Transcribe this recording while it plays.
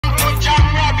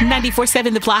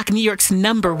94.7 The Block, New York's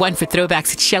number one for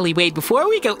throwbacks. It's Shelley Wade. Before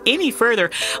we go any further,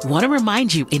 I want to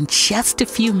remind you, in just a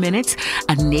few minutes,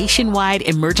 a nationwide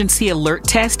emergency alert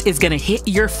test is going to hit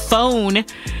your phone.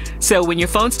 So when your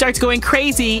phone starts going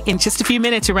crazy in just a few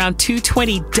minutes around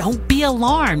 2:20, don't be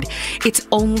alarmed. It's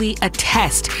only a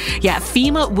test. Yeah,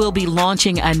 FEMA will be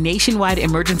launching a nationwide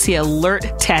emergency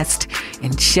alert test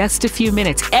in just a few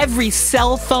minutes. Every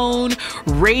cell phone,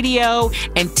 radio,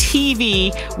 and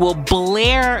TV will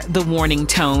blare the warning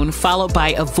tone, followed by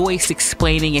a voice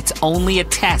explaining it's only a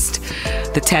test.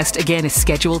 The test, again, is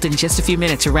scheduled in just a few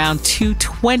minutes around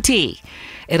 2:20.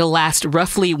 It'll last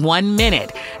roughly 1 minute.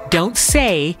 Don't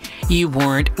say you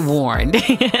weren't warned.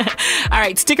 All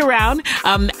right, stick around.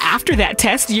 After that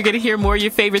test, you're going to hear more of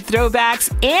your favorite throwbacks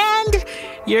and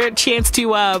your chance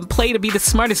to play to be the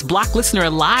smartest block listener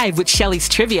alive with Shelley's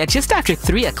Trivia just after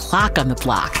 3 o'clock on the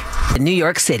block. In New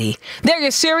York City, they're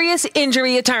your serious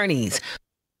injury attorneys.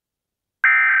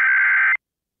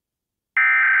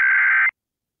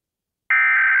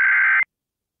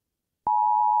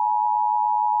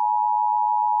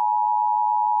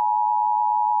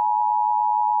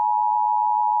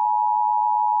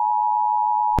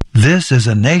 This is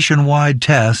a nationwide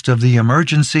test of the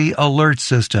Emergency Alert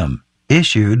System,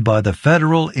 issued by the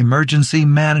Federal Emergency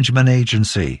Management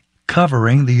Agency,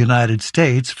 covering the United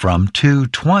States from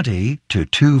 2:20 to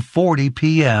 2:40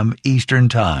 p.m. Eastern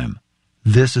Time.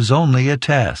 This is only a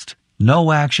test.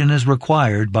 No action is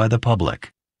required by the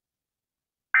public.